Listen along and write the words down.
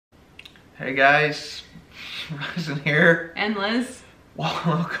Hey guys, Ryzen here. And Liz.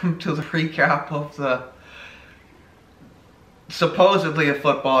 Welcome to the recap of the supposedly a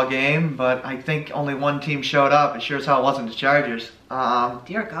football game, but I think only one team showed up. It sure as hell wasn't the Chargers.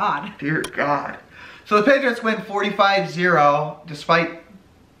 Dear God. Dear God. So the Patriots win 45-0, despite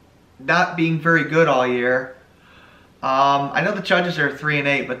not being very good all year. I know the Chargers are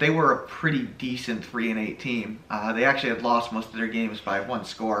 3-8, but they were a pretty decent 3-8 team. They actually had lost most of their games by one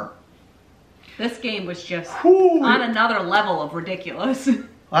score. This game was just on another level of ridiculous. Well,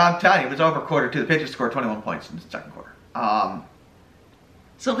 I'm telling you, it was over quarter two. The Patriots scored 21 points in the second quarter.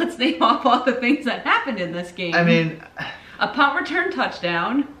 So let's name off all the things that happened in this game. I mean, a punt return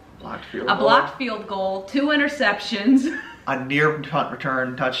touchdown, a blocked field goal, 2 interceptions, a near punt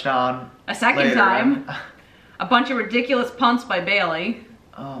return touchdown, a second time, a bunch of ridiculous punts by Bailey,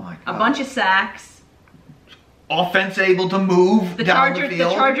 oh my God, a bunch of sacks. Offense able to move down the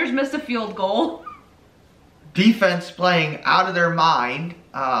field. The Chargers missed a field goal. Defense playing out of their mind.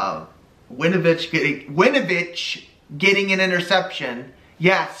 Winovich getting an interception.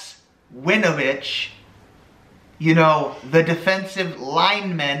 Yes, Winovich. You know, the defensive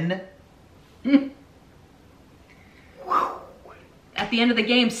lineman. At the end of the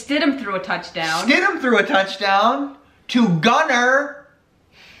game, Stidham threw a touchdown. Stidham threw a touchdown to Gunner.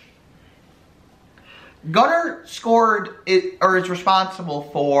 Gunner scored it, or is responsible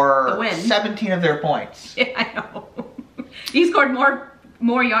for 17 of their points. Yeah, I know. He scored more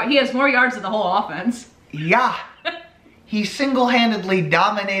yards. He has more yards than the whole offense. Yeah. He single-handedly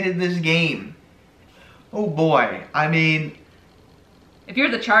dominated this game. Oh boy. I mean, if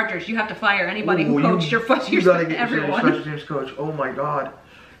you're the Chargers, you have to fire anybody who coached your special teams. Everyone. Special teams coach. Oh my God.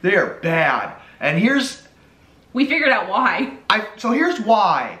 They are bad. And we figured out why. So here's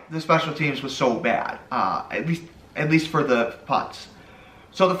why the special teams was so bad, at least for the punts.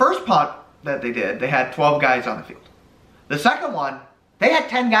 So the first punt that they did, they had 12 guys on the field. The second one, they had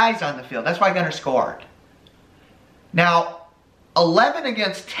 10 guys on the field. That's why Gunner scored. Now, 11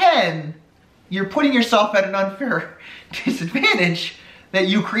 against 10, you're putting yourself at an unfair disadvantage that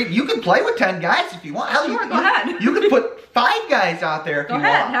you create. You can play with 10 guys if you want. Sure, go ahead. You can put 5 guys out there if you want. Go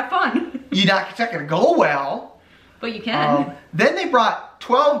ahead, have fun. It's not going to go well. But you can. Then they brought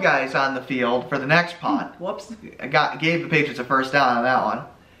 12 guys on the field for the next punt. Whoops. Gave the Patriots a first down on that one.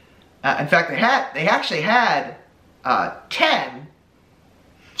 In fact, they actually had 10,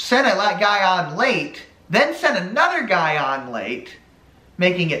 sent a guy on late, then sent another guy on late,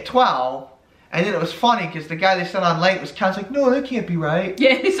 making it 12. And then it was funny because the guy they sent on late was kind of like, no, that can't be right.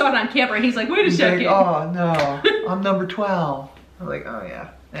 Yeah, he saw it on camera and he's like, wait a second. Like, oh no, I'm number 12. I'm like, oh yeah,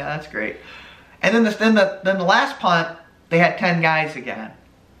 that's great. And then the last punt, they had 10 guys again.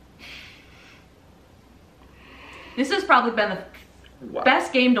 This has probably been the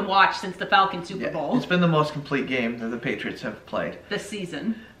best game to watch since the Falcons Super Bowl. It's been the most complete game that the Patriots have played this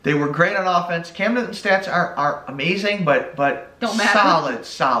season. They were great on offense. Cam Newton's stats aren't amazing, but don't matter.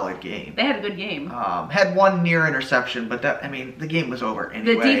 Solid game. They had a good game. Had one near interception, but the game was over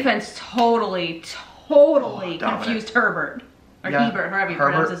anyway. The defense totally confused Herbert. Or yeah, Hebert, however you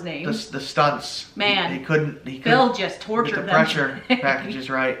pronounce his name. The stunts. Man. He couldn't Bill just tortured them. The pressure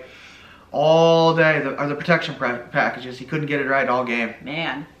packages right. All day. The protection packages. He couldn't get it right all game.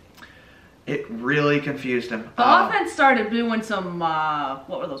 Man. It really confused him. The offense started doing some,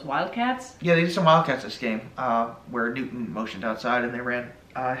 what were those, Wildcats? Yeah, they did some Wildcats this game, where Newton motioned outside and they ran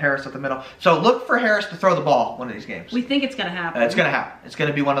Harris up the middle. So look for Harris to throw the ball one of these games. We think it's going to happen. It's going to happen. It's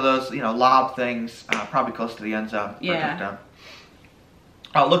going to be one of those, lob things, probably close to the end zone for a touchdown.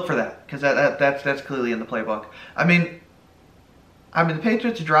 Look for that, because that's clearly in the playbook. I mean, the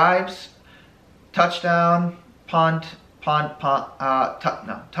Patriots drives, touchdown, punt, touchdown,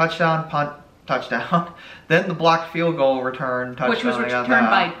 punt, touchdown. Then the blocked field goal return, touchdown. Which was returned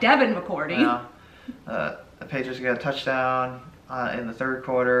by Devin McCourty. The Patriots got a touchdown in the third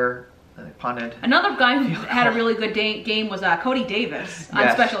quarter. They punted. Another guy who had a really good game was Cody Davis on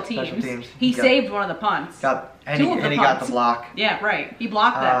special teams. He saved one of the punts. And he got the block. Yeah, right. He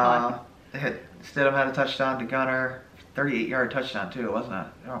blocked that punt. Stidham had a touchdown to Gunner. 38-yard touchdown, too, wasn't it?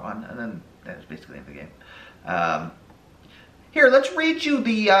 And then that was basically the end of the game. Here, let's read you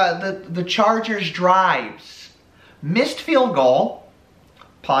the Chargers drives. Missed field goal,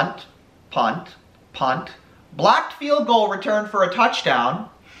 punt, blocked field goal return for a touchdown,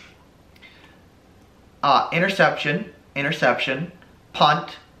 interception,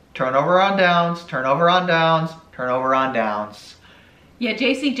 punt, turnover on downs. Yeah,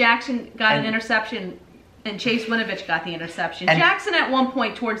 J.C. Jackson got an interception And Chase Winovich got the interception. And Jackson at one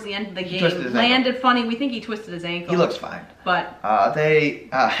point towards the end of the game landed funny. We think he twisted his ankle. He looks fine. But they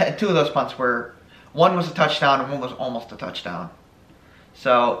had 2 of those punts where one was a touchdown and one was almost a touchdown.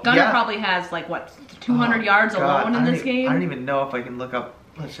 So Gunner probably has like what 200 yards alone in this game. I don't even know if I can look up.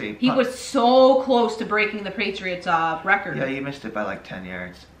 Let's see. He was so close to breaking the Patriots record. Yeah, you missed it by like 10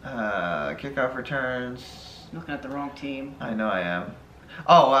 yards. Kickoff returns. I'm looking at the wrong team. I know I am.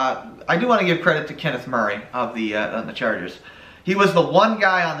 Oh, I do want to give credit to Kenneth Murray of the on the Chargers. He was the one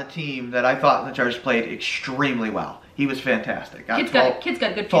guy on the team that I thought the Chargers played extremely well. He was fantastic. Kid's got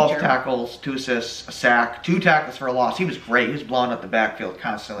a good 12 future. tackles, 2 assists, a sack, 2 tackles for a loss. He was great. He was blowing up the backfield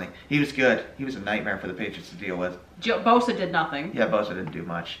constantly. He was good. He was a nightmare for the Patriots to deal with. Bosa did nothing. Yeah, Bosa didn't do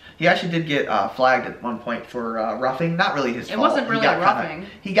much. He actually did get flagged at one point for roughing. Not really his fault. It wasn't really roughing.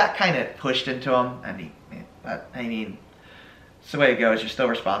 He got kind of pushed into him, and but I mean, it's the way it goes. You're still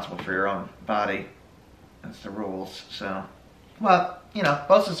responsible for your own body. That's the rules. So, well,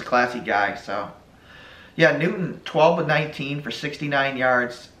 Bosa's a classy guy, so. Yeah, Newton, 12 of 19 for 69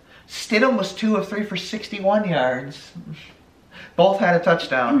 yards. Stidham was 2 of 3 for 61 yards. Both had a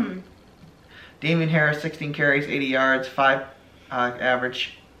touchdown. Damian Harris, 16 carries, 80 yards, 5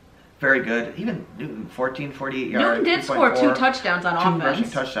 average. Very good. Even Newton, 14, 48 yards. Newton did score 2 touchdowns on offense. 2 rushing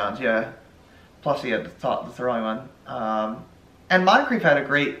touchdowns, yeah. Plus he had the throwing one. And Moncrief had a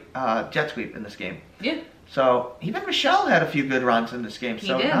great jet sweep in this game. Yeah. So even Michelle had a few good runs in this game.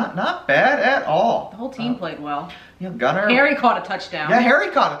 So he did. Not bad at all. The whole team played well. Gunner. Harry caught a touchdown. Yeah, Harry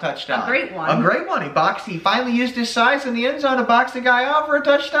caught a touchdown. A great one. A great one. He finally used his size in the end zone to box the guy out for a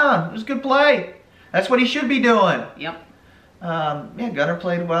touchdown. It was a good play. That's what he should be doing. Yep. Gunner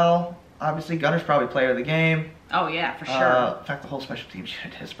played well. Obviously, Gunner's probably player of the game. Oh, yeah, for sure. In fact, the whole special team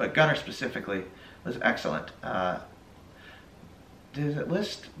unit is. But Gunner specifically was excellent. Does it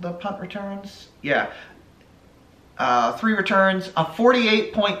list the punt returns? Yeah. 3 returns, a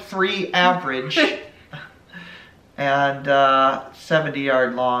 48.3 average, and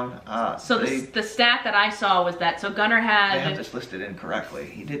 70-yard long. So the stat that I saw was that Gunner had. They have this listed incorrectly.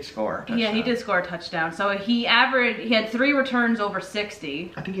 He did score a touchdown. Yeah, he did score a touchdown. So he had 3 returns over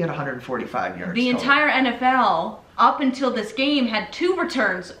 60. I think he had 145 yards. The entire NFL up until this game had 2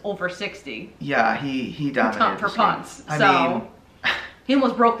 returns over 60. Yeah, he dominated for punts. I mean, he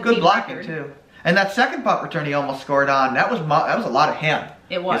almost broke the good team blocking record. too. And that second punt return he almost scored on, that was a lot of him.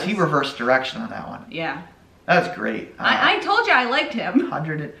 It was. Because he reversed direction on that one. Yeah. That was great. I told you I liked him.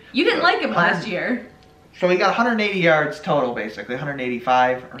 You didn't like him last year. So he got 180 yards total, basically.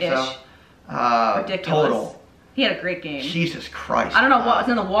 185 or so. Ridiculous. Total. He had a great game. Jesus Christ. I don't know what was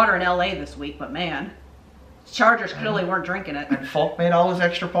in the water in LA this week, but man. Chargers clearly weren't drinking it. And Folk made all his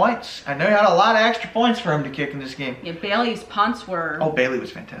extra points. I know he had a lot of extra points for him to kick in this game. Yeah, Bailey's punts were... Oh, Bailey was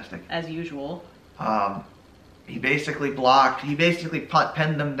fantastic. As usual. He basically blocked. He basically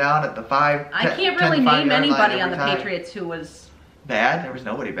pinned them down at the 5. I can't really name anybody on the Patriots who was... Bad? There was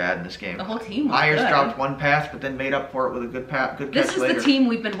nobody bad in this game. The whole team was Myers good. dropped 1 pass, but then made up for it with a good catch later. This is the team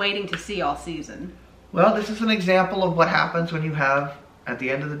we've been waiting to see all season. Well, this is an example of what happens when you have, at the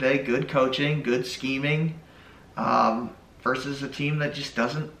end of the day, good coaching, good scheming, versus a team that just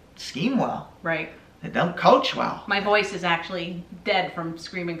doesn't scheme well. Right. They don't coach well. My voice is actually dead from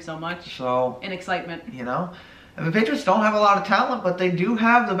screaming so much. So in excitement. And the Patriots don't have a lot of talent, but they do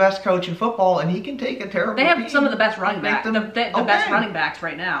have the best coach in football, and he can take a terrible team. They have some of the best running backs. The best running backs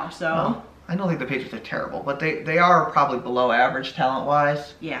right now. So well, I don't think the Patriots are terrible, but they are probably below average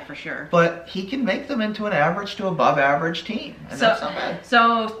talent-wise. Yeah, for sure. But he can make them into an average to above average team, and that's not bad.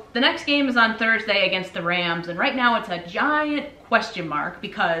 So the next game is on Thursday against the Rams, and right now it's a giant question mark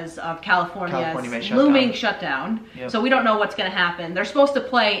because of California's looming shutdown. Yep. So we don't know what's going to happen. They're supposed to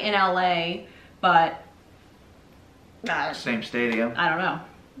play in LA, but same stadium. I don't know.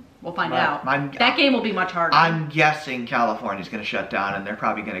 We'll find out. That game will be much harder. I'm guessing California's going to shut down, and they're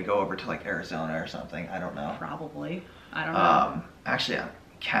probably going to go over to like Arizona or something. I don't know. Probably. I don't know. Actually,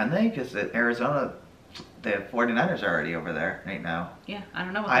 can they? Because Arizona, the 49ers are already over there right now. Yeah, I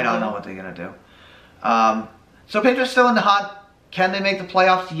don't know. I don't know what they're going to do. So Patriots still in the hunt. Can they make the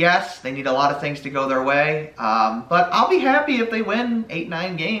playoffs? Yes. They need a lot of things to go their way. But I'll be happy if they win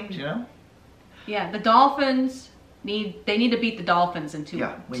 8-9 games. Yeah, the Dolphins. They need to beat the Dolphins in 2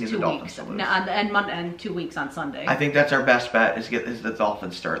 weeks. And 2 weeks on Sunday. I think that's our best bet is the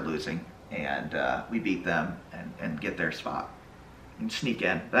Dolphins start losing and we beat them and get their spot and sneak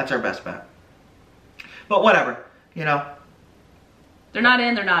in. That's our best bet. But whatever, They're not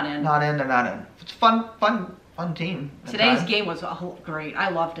in. They're not in. Not in. They're not in. It's a fun team. Today's game was great. I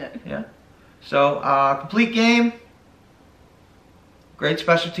loved it. Yeah. So complete game. Great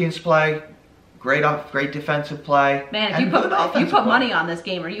special teams play. Great defensive play. Man, if you put money on this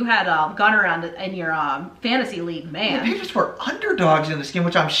game, or you had Gunner in your fantasy league, man. The Patriots were underdogs in this game,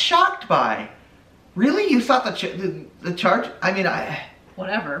 which I'm shocked by. Really? You thought the charge? I mean,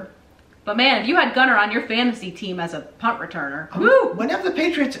 whatever. But man, if you had Gunner on your fantasy team as a punt returner, woo! When have the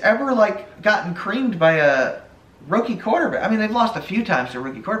Patriots ever gotten creamed by a rookie quarterback? I mean, they've lost a few times to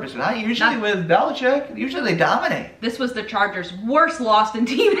rookie quarterbacks, but not usually with Belichick. Usually they dominate. This was the Chargers' worst loss in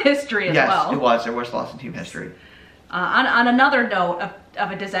team history as well. Yes, it was their worst loss in team history. On another note of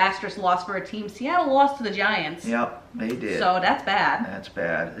a disastrous loss for a team, Seattle lost to the Giants. Yep, they did. So that's bad. That's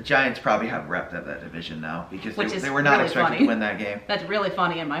bad. The Giants probably have repped that division now because they were not really expected to win that game. That's really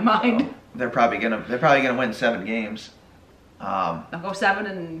funny in my mind. So they're probably gonna win 7 games. They'll go 7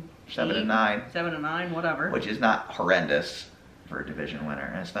 and 9. 7 and 9, whatever. Which is not horrendous for a division winner,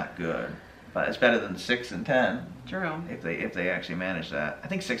 and it's not good. But it's better than 6 and 10. True. If they actually manage that, I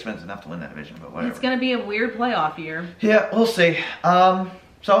think 6 wins is enough to win that division. But whatever. It's going to be a weird playoff year. Yeah, we'll see.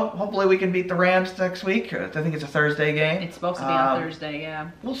 So hopefully we can beat the Rams next week. I think it's a Thursday game. It's supposed to be on Thursday. Yeah.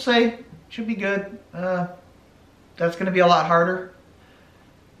 We'll see. Should be good. That's going to be a lot harder.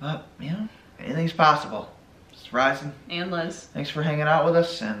 But anything's possible. It's Rising and Liz. Thanks for hanging out with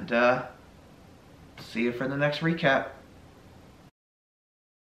us, and see you for the next recap.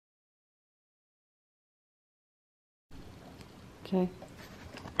 Okay.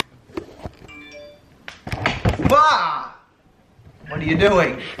 Bah! What are you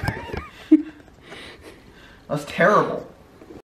doing? That's terrible.